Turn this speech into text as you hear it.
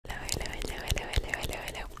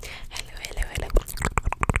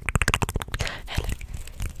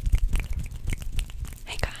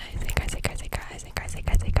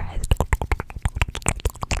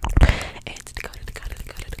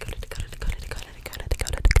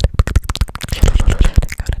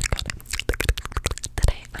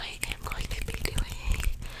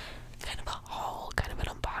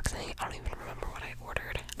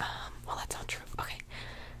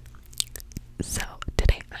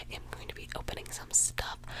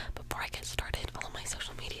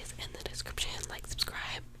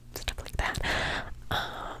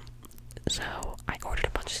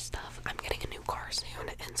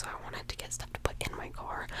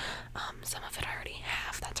that I already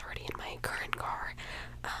have that's already in my current car.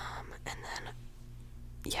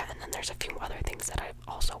 And then there's a few other things that I've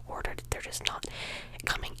also ordered. They're just not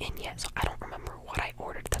coming in yet, so I don't remember what I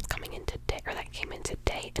ordered that's coming in today, or that came in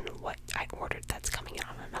today, and what I ordered that's coming in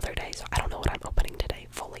on another day, so I don't know what I'm opening today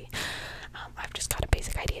fully. I've just got a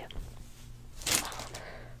basic idea.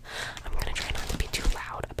 I'm gonna try not to be too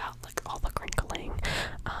loud about like all the crinkling.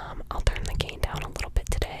 I'll turn the gain down a little bit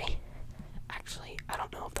today. Actually, I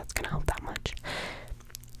don't know if that's gonna help that much.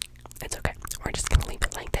 It's okay. We're just gonna leave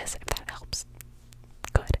it like this if that helps.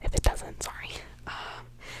 Good. If it doesn't, sorry.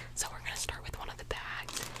 So we're gonna start with one of the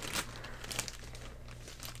bags.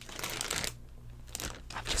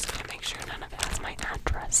 I'm just gonna make sure none of it has my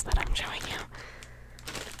address that I'm showing you.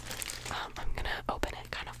 I'm gonna open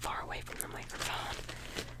it kind of far away from the microphone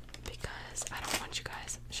because I don't want you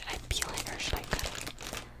guys. Should I peel it or should I cut it?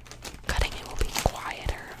 Cutting it will be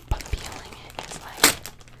quieter, but peeling it is like.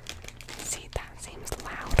 See, that seems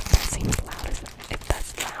loud. That seems loud. If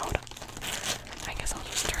that's loud, I guess I'll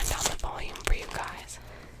just turn down the volume for you guys.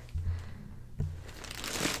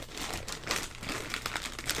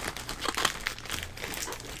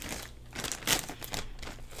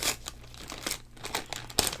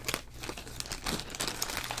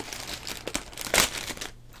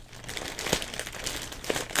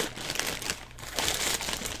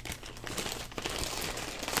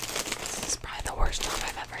 This is probably the worst job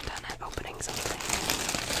I've ever done at opening something.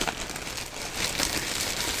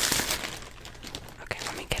 Okay,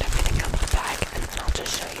 let me get everything out of the bag and then I'll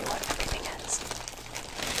just show you what everything is.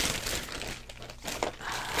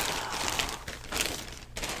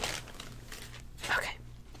 Okay.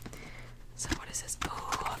 So what is this?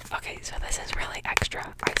 Ooh, okay, so this is really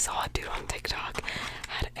extra. I saw a dude on TikTok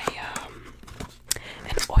had an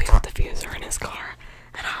oil diffuser in his car,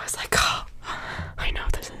 and I was like, oh, I know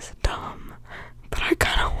this is dumb, but I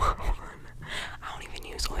kind of want one. I don't even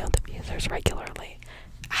use oil diffusers regularly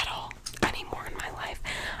at all anymore in my life.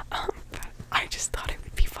 But I just thought it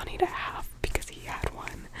would be funny to have because he had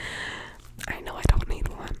one. I know I don't need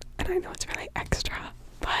one, and I know it's really extra,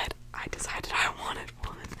 but I decided I wanted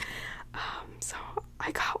one. So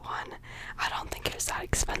I got one. I don't think it was that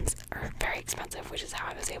expensive, or very expensive, which is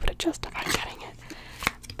how I was able to justify getting it.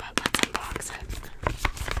 But let's unbox it.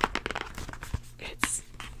 It's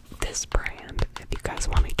this brand, if you guys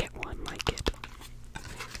want to get one like it.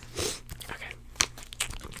 Okay.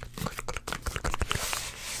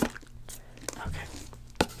 Okay.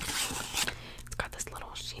 It's got this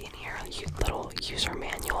little sheet in here, a little user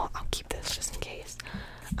manual. I'll keep this just in case.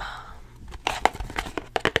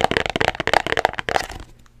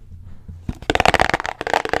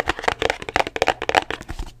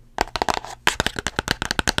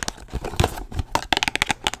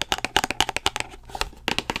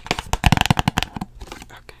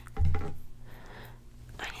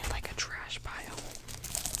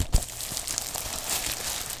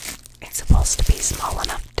 It's supposed to be small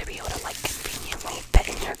enough to be able to like conveniently fit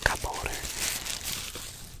in your cup holder.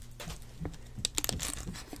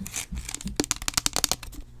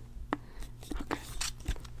 Okay.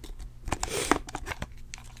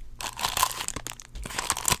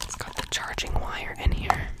 It's got the charging wire in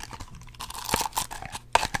here.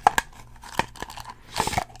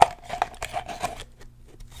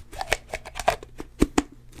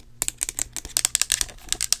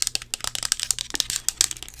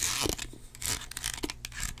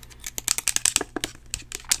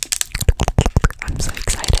 I'm so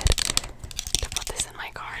excited to put this in my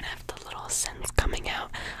car and have the little scents coming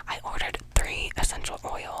out. I ordered 3 essential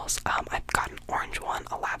oils. I've got an orange one,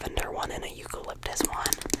 a lavender one, and a eucalyptus one.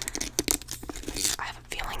 I have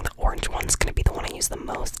a feeling the orange one's gonna be the one I use the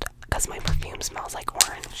most because my perfume smells like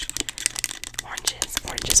orange. Oranges,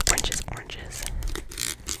 oranges, oranges, oranges.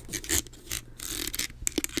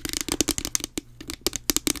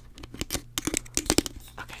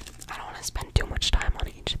 Okay, I don't want to spend too much time on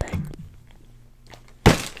each thing.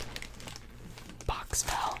 Box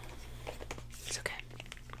fell. It's okay.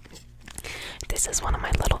 This is one of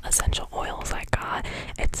my little essential oils I got.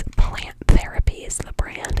 It's Plant Therapy is the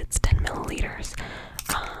brand. It's 10 milliliters.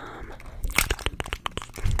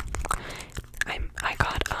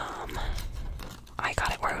 I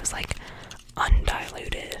got it where it was like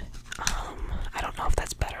undiluted. I don't know if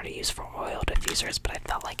that's better to use for oil diffusers, but I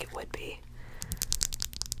felt like it would be.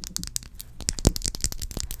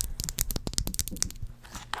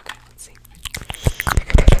 Okay, let's see.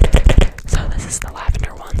 So this is the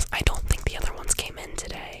lavender ones. I don't think the other ones came in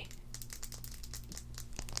today.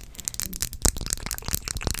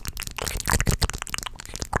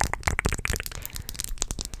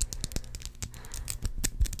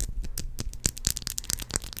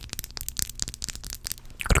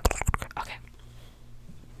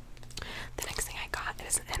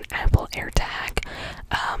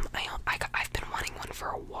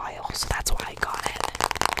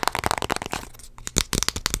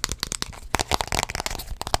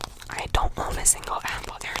 own a single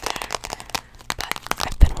Apple AirTag, but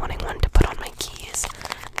I've been wanting one to put on my keys.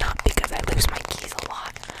 Not because I lose my keys a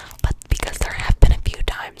lot, but because there have been a few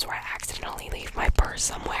times where I accidentally leave my purse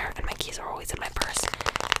somewhere, and my keys are always in my purse.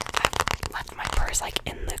 I've left my purse like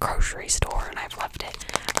in the grocery store, and I've left it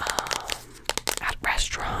at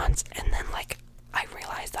restaurants, and then like I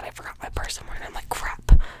realized that I forgot my purse somewhere, and I'm like,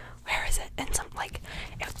 crap, where is it? And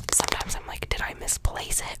sometimes I'm like, did I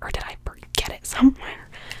misplace it, or did I forget it somewhere?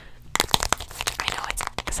 I know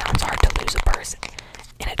it sounds hard to lose a purse,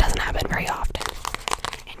 and it doesn't happen very often,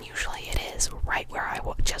 and usually it is right where I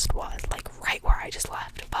just was, like right where I just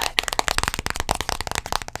left. But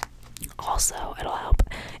also it'll help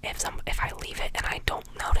if I leave it and I don't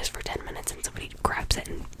notice for 10 minutes and somebody grabs it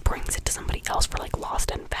and brings it to somebody else for like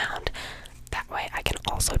lost and found. That way I can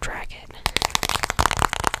also track it.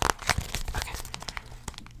 Okay.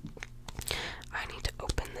 I need to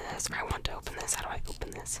open this, or I want to open this. How do I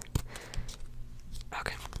open this?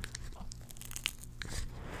 Okay.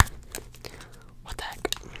 What the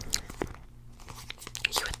heck?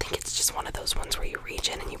 You would think it's just one of those ones where you reach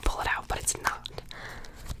in and you pull it out, but it's not.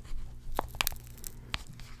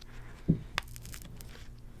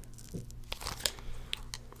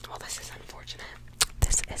 Well, this is unfortunate.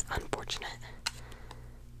 This is unfortunate.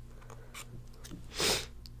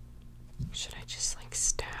 Should I just like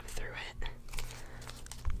stab through it?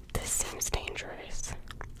 This seems dangerous.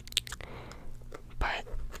 But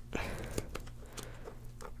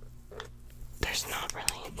there's not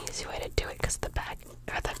really an easy way to do it because the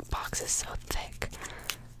box is so thick.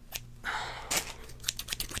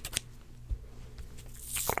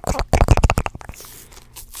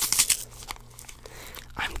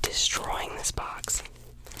 I'm destroying this box.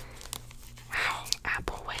 Wow,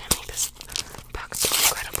 Apple, way to make this box so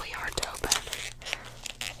incredibly hard to open.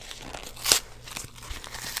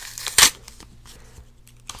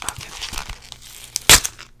 Okay.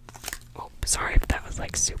 Oh, sorry if that was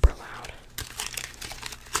like super loud.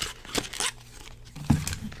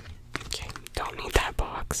 Okay, don't need that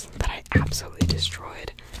box that I absolutely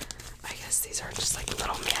destroyed. I guess these are just like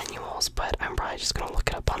little manuals, but I'm probably just gonna look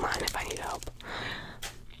it up online if I need help.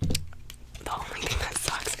 The only thing that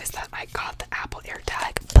sucks is that I got the Apple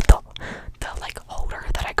AirTag, but the like holder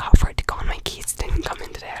that I got for it to go on my keys didn't come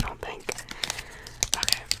in today, I don't think.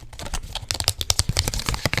 Okay.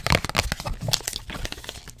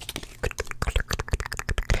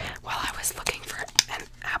 While I was looking for an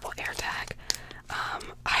Apple AirTag,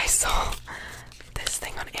 I saw this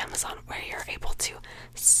thing on Amazon where you're able to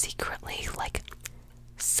secretly, like,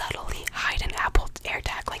 subtly hide an Apple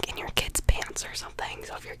AirTag, like, in your kid's pants or something.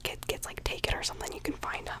 So if your kid gets, like, taken or something, you can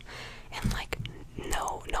find them. And, like,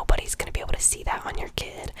 nobody's gonna be able to see that on your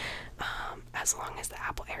kid, as long as the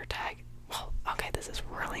Apple AirTag, well, okay, this is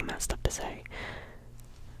really messed up to say.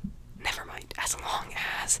 Never mind. As long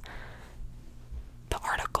as the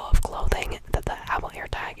article of clothing that the Apple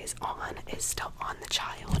AirTag is still on the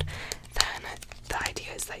child, then the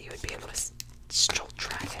idea is that you would be able to still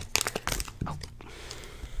track it. Oh.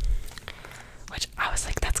 Which I was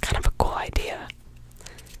like, that's kind of a cool idea.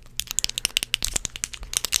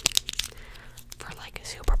 For like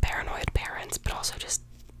super paranoid parents, but also just,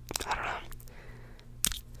 I don't know.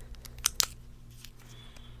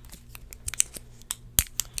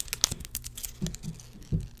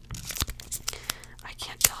 I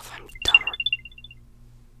can't tell if I'm dumb or...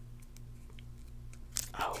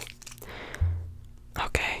 Oh.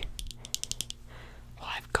 Okay. Well,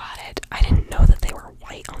 I've got it. I didn't know that they were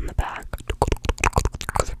white on the back.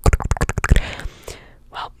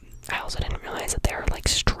 Well, I also didn't realize that they were like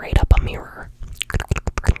straight up a mirror.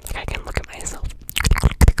 Like I can look at myself.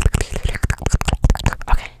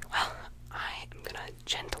 Okay, well, I am gonna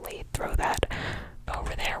gently throw that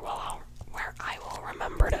over there where I will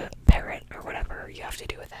remember to pair it or whatever you have to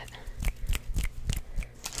do with it.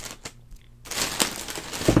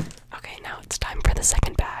 Okay, now it's time for the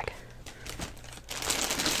second bag.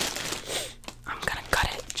 I'm gonna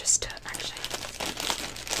cut it just to actually...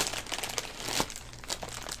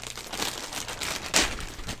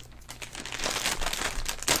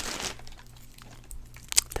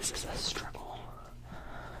 This is a struggle.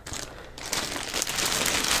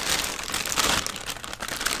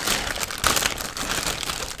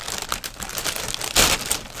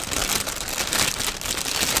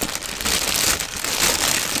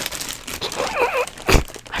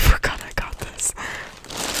 I forgot I got this.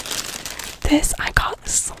 This I got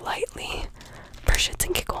slightly for shits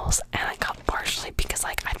and giggles, and I got partially because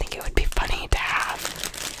like I think it would be funny to have.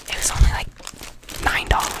 It was only like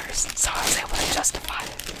 $9, so I was able to justify it.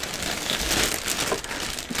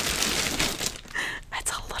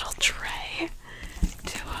 It's a little tray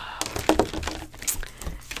to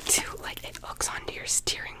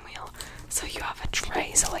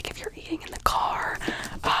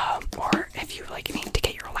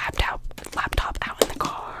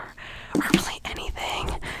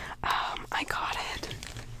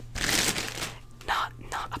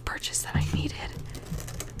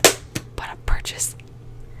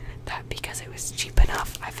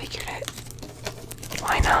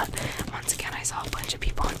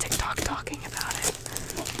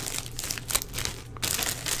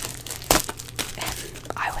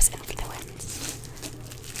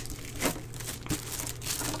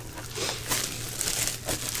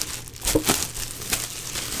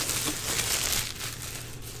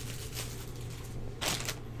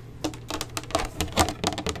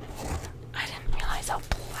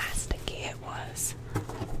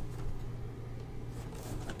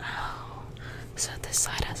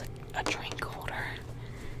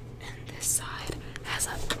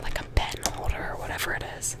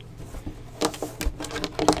is.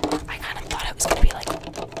 I kind of thought it was gonna be like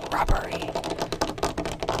rubbery,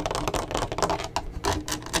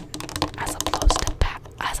 as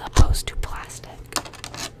opposed to plastic.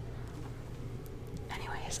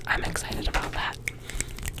 Anyways, I'm excited about that.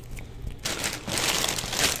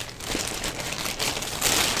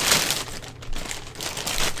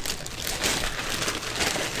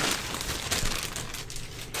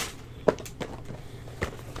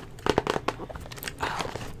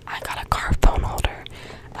 I got a car phone holder.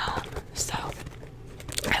 So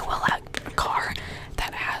I will have a car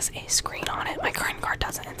that has a screen on it. My current car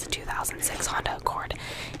doesn't. It's a 2006 Honda Accord,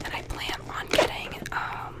 and I plan on getting.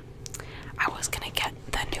 I was gonna get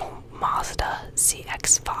the new Mazda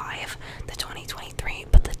CX-5, the 2023,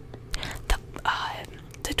 but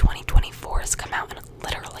the 2024s come out in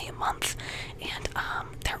literally a month, and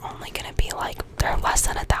they're only gonna be like, they're less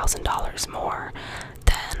than $1,000 more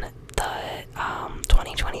than the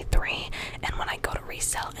 2023. And when I go to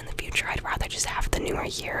resell in the future, I'd rather just have the newer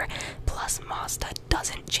year. Plus, Mazda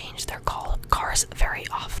doesn't change their cars very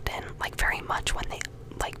often, like very much, when they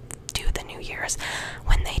like do the new years.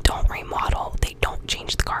 When they don't remodel, they don't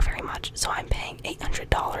change the car very much, so I'm paying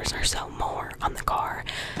 $800 or so more on the car,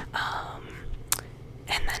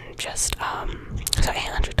 and then just so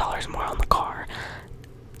 $800 more on the car,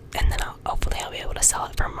 and then hopefully I'll be able to sell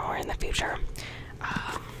it for more in the future.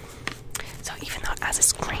 So even though it has a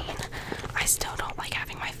screen, I still don't like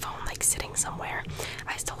having my phone like sitting somewhere.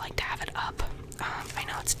 I still like to have it up. I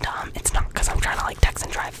know it's dumb. It's not because I'm trying to like text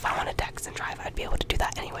and drive. If I want to text and drive, I'd be able to do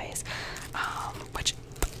that anyways. Which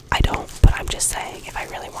I don't, but I'm just saying, if I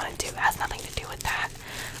really wanted to, it has nothing to do with that.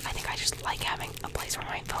 I think I just like having a place where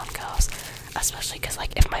my phone goes, especially because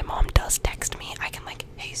like if my mom does text me, I can like,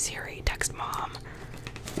 hey Siri, text mom.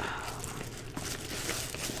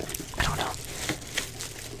 I don't know.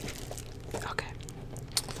 Okay.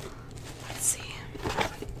 Let's see.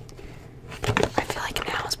 I feel like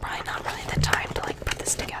now is probably not really the time to like put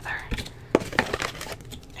this together.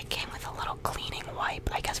 It came with a little cleaning wipe,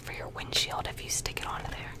 I guess, for your windshield if you stick it onto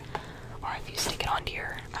there, or if you stick it onto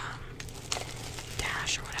your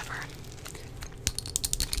dash or whatever.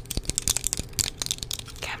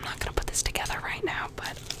 Okay, I'm not gonna put this together right now,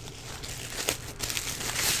 but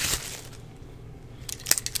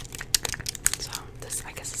so this,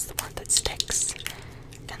 I guess, is the part that sticks,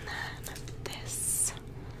 and then this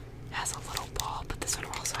has a little ball, but this one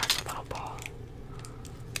also has a little ball.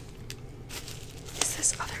 Is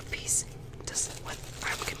this other piece? What?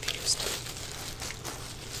 I'm confused.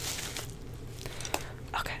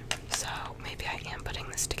 Okay, so maybe I am putting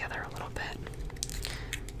this together a little bit.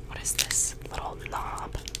 What is this little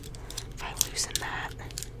knob? If I loosen that,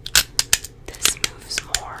 this moves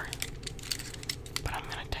more, but I'm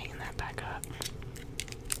gonna tighten that back up.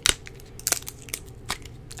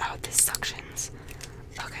 Oh, this suctions.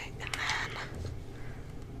 Okay, and then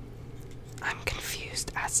I'm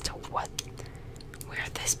confused as to where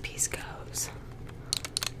this piece goes.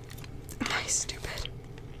 Am I stupid?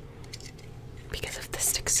 Because if this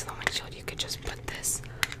sticks to the windshield, you could just put this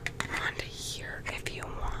onto here if you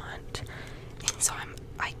want. And so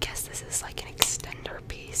I guess this is like an extender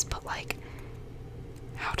piece, but like,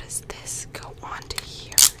 how does this go onto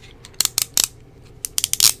here?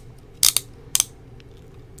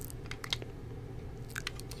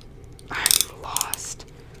 I'm lost.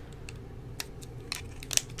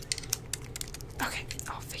 Okay,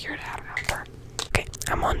 I'll figure it out after. Okay,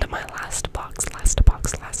 I'm on to my last box.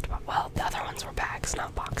 Well, the other ones were bags,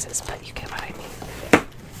 not boxes, but you get what I mean.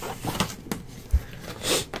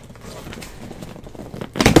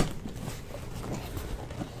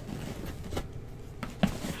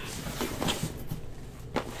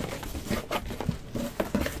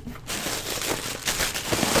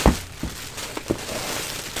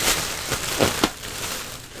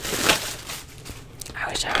 I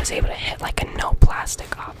wish I was able to hit like a no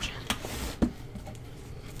plastic option.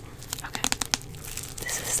 Okay.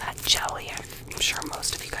 This is that jelly. I'm sure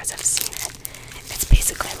most of you guys have seen it. It's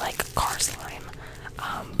basically like car slime,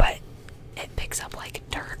 but it picks up like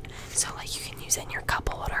dirt. So like you can use it in your cup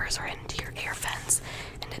holders or into your air vents,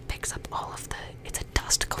 and it picks up all of it's a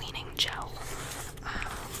dust cleaning gel.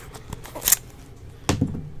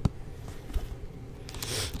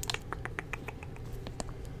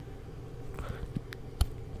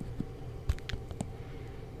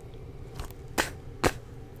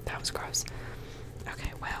 That was gross.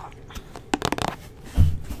 Okay, well.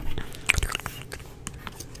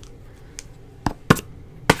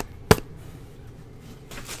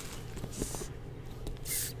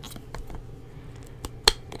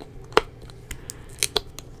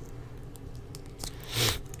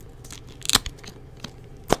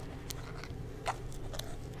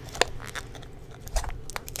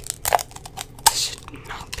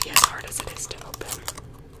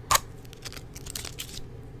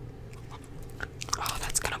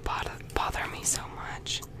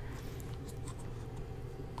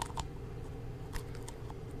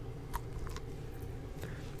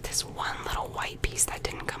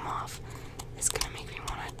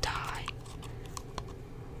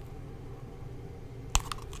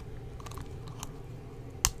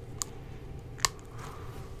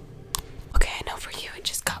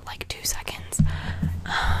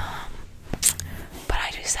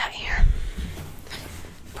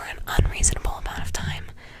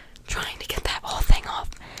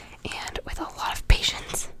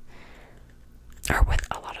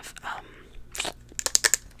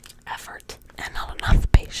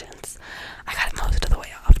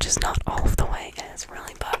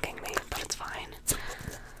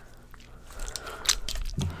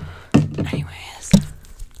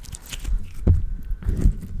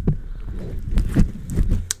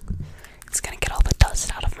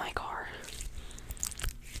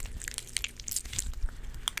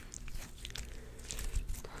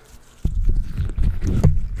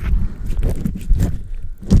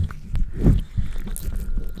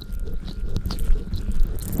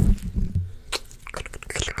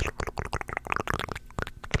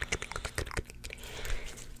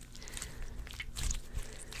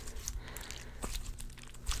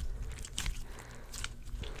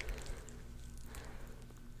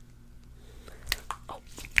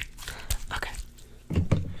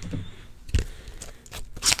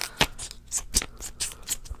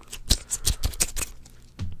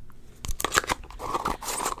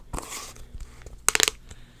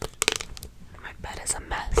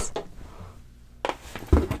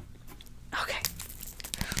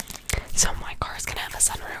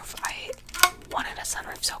 a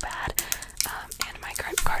sunroof so bad, and my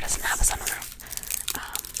current car doesn't have a sunroof.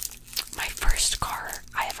 My first car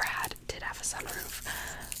I ever had did have a sunroof,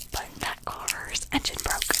 but that car's engine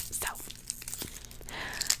broke, so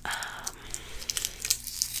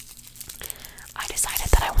I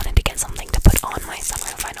decided that I wanted to get something to put on my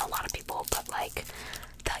sunroof. I know a lot of people put like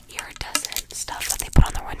the iridescent stuff that they put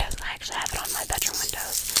on their windows. I actually have it on my bedroom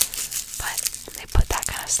windows, but they put that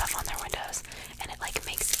kind of stuff on their windows, and it like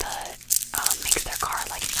makes their car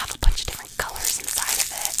like have a bunch of different colors inside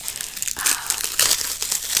of it.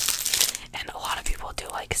 And a lot of people do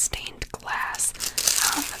like stained glass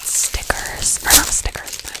stickers, or not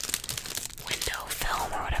stickers, but window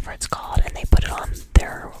film or whatever it's called, and they put it on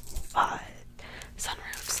their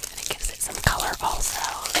sunroofs, and it gives it some color also.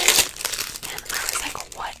 And I was like,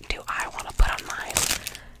 what do I want to put on mine?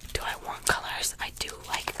 Do I want colors? I do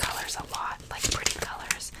like colors a lot, like pretty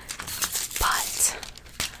colors, but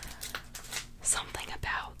something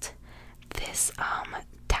about this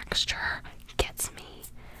texture gets me.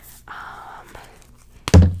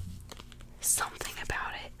 Something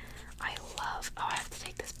about it I love. Oh, I have to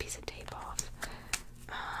take this piece of tape off.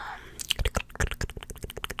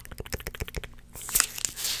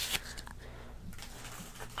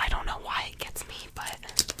 I don't know why it gets me, but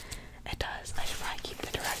it does. I should probably keep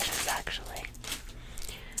the directions actually.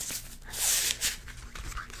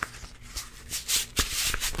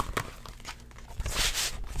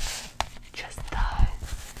 Just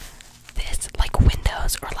this like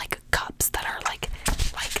windows or like cups that are like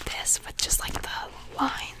this with just like the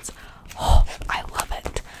lines. Oh, I love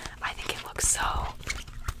it. I think it looks so,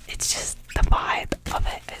 it's just the vibe of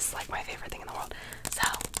it is like my favorite thing in the world. So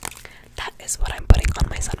that is what I'm putting on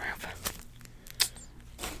my sunroof.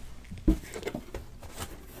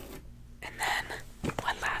 And then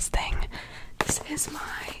one last thing. This is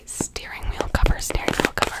my steering wheel cover.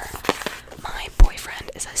 My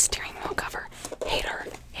boyfriend is a steering wheel cover hater.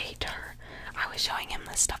 I was showing him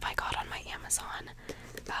the stuff I got on my Amazon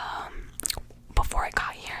before I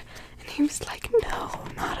got here, and he was like, no,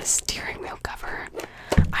 not a steering wheel cover.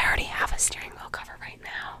 I already have a steering wheel cover right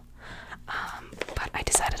now, but I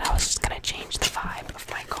decided I was just gonna change the vibe of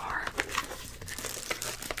my car.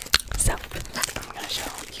 So I'm gonna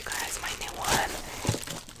show you guys my new one.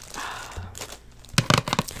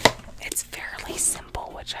 It's fairly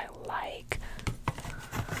simple, which I like.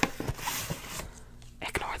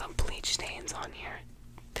 Ignore the bleach stains on here.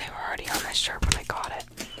 They were already on this shirt when I got it.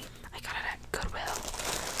 I got it at Goodwill.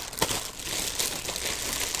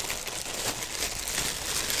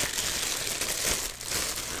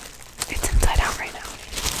 It's inside out right now.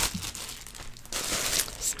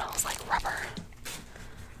 It smells like rubber.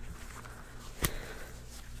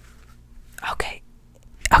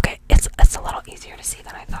 Okay, it's a little easier to see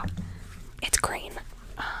than I thought. It's green.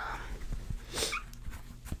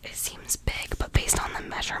 It seems big, but based on the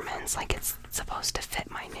measurements, like it's supposed to fit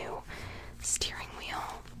my new steering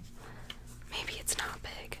wheel. Maybe it's not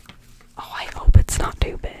big. Oh, I hope it's not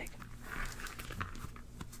too big.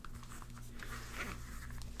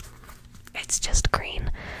 It's just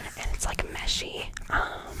green, and it's like meshy.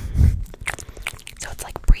 So it's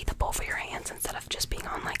like breathable for your hands instead of just being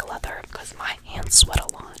on like leather, because my hands sweat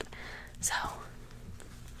a lot. So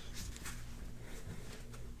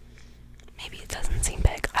maybe it doesn't seem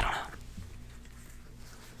big. I don't know.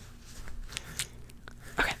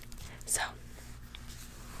 Okay, so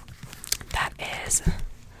that is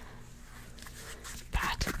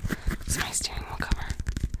my steering wheel cover.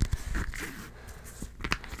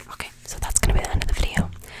 Okay, so that's gonna be the end of the video.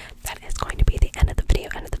 That is going to be the end of the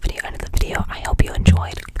video. I hope you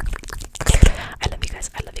enjoyed. I love you guys.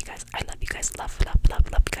 Love you guys. Love you guys.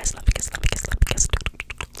 Love you guys.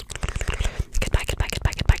 Goodbye.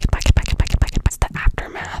 It's the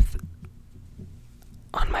aftermath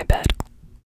on my bed.